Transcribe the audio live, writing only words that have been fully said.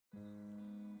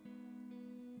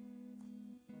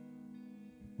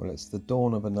Well, it's the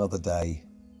dawn of another day.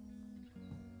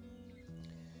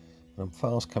 I'm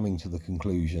fast coming to the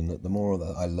conclusion that the more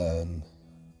that I learn,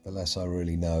 the less I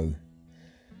really know.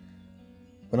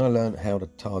 When I learnt how to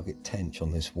target tench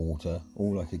on this water,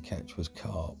 all I could catch was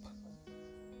carp.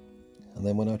 And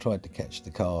then when I tried to catch the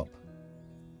carp,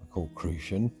 I caught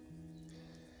crucian.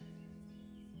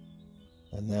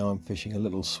 And now I'm fishing a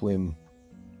little swim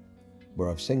where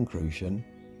I've seen crucian,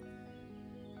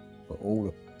 but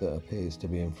all that appears to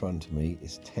be in front of me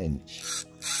is tench.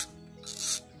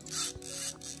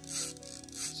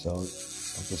 So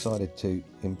I've decided to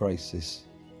embrace this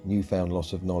newfound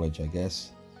loss of knowledge, I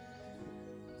guess,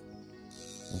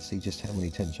 and see just how many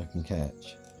tench I can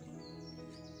catch.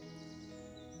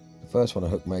 The first one I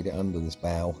hooked made it under this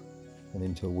bow and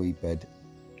into a weed bed,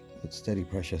 but steady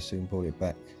pressure soon brought it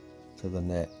back to the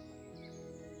net.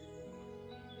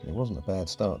 It wasn't a bad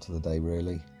start to the day,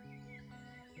 really.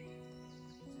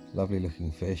 Lovely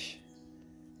looking fish,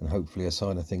 and hopefully a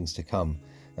sign of things to come.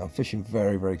 Now I'm fishing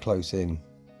very, very close in.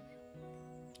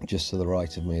 Just to the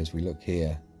right of me as we look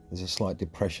here, there's a slight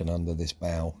depression under this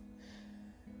bow,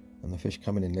 and the fish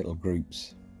come in little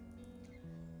groups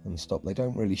and stop. They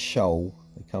don't really shoal,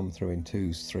 they come through in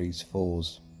 2s, 3s,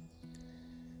 4s.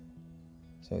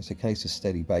 So it's a case of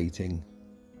steady baiting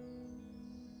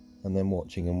and then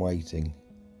watching and waiting.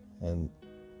 And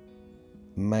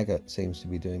maggot seems to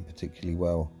be doing particularly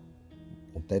well,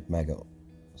 or dead maggot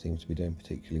seems to be doing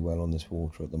particularly well on this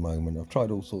water at the moment. I've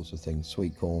tried all sorts of things,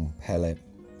 sweet corn, pellet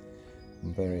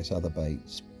and various other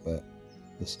baits, but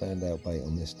the standout bait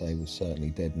on this day was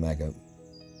certainly dead maggot.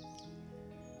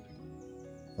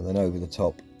 And then over the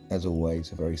top, as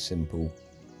always, a very simple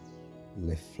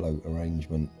lift float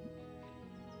arrangement.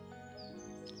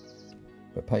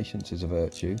 But patience is a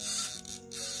virtue,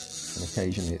 and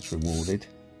occasionally it's rewarded.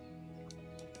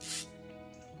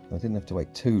 I didn't have to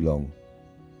wait too long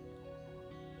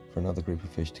for another group of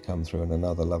fish to come through and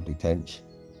another lovely tench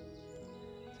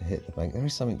to hit the bank. There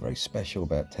is something very special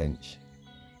about tench.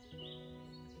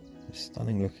 A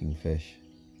stunning looking fish.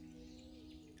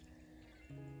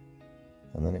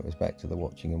 And then it was back to the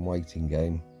watching and waiting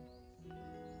game.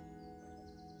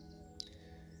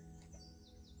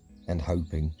 And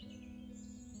hoping,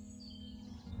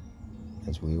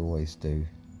 as we always do.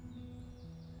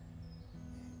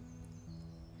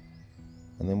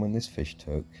 And then when this fish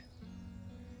took,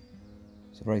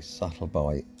 it's a very subtle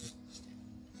bite,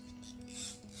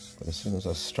 but as soon as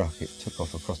I struck, it took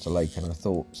off across the lake, and I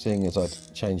thought, seeing as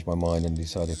I'd changed my mind and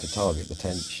decided to target the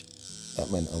tench,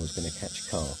 that meant I was going to catch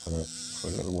carp, and for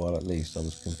a little while at least I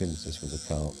was convinced this was a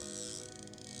carp.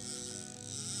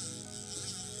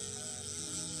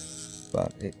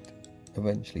 But it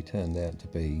eventually turned out to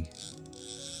be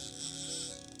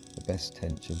the best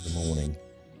tench of the morning.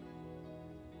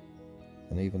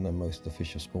 And even though most of the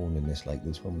fish are spawned in this lake,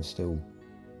 this one was still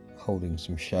holding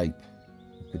some shape,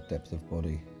 a good depth of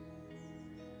body.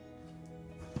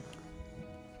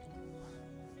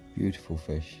 Beautiful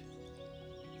fish.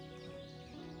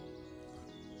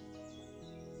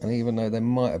 And even though there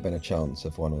might have been a chance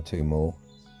of 1 or 2 more,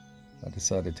 I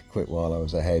decided to quit while I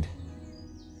was ahead,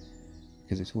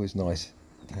 because it's always nice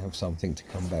to have something to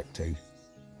come back to.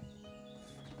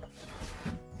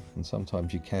 And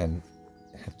sometimes you can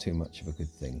have too much of a good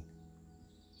thing.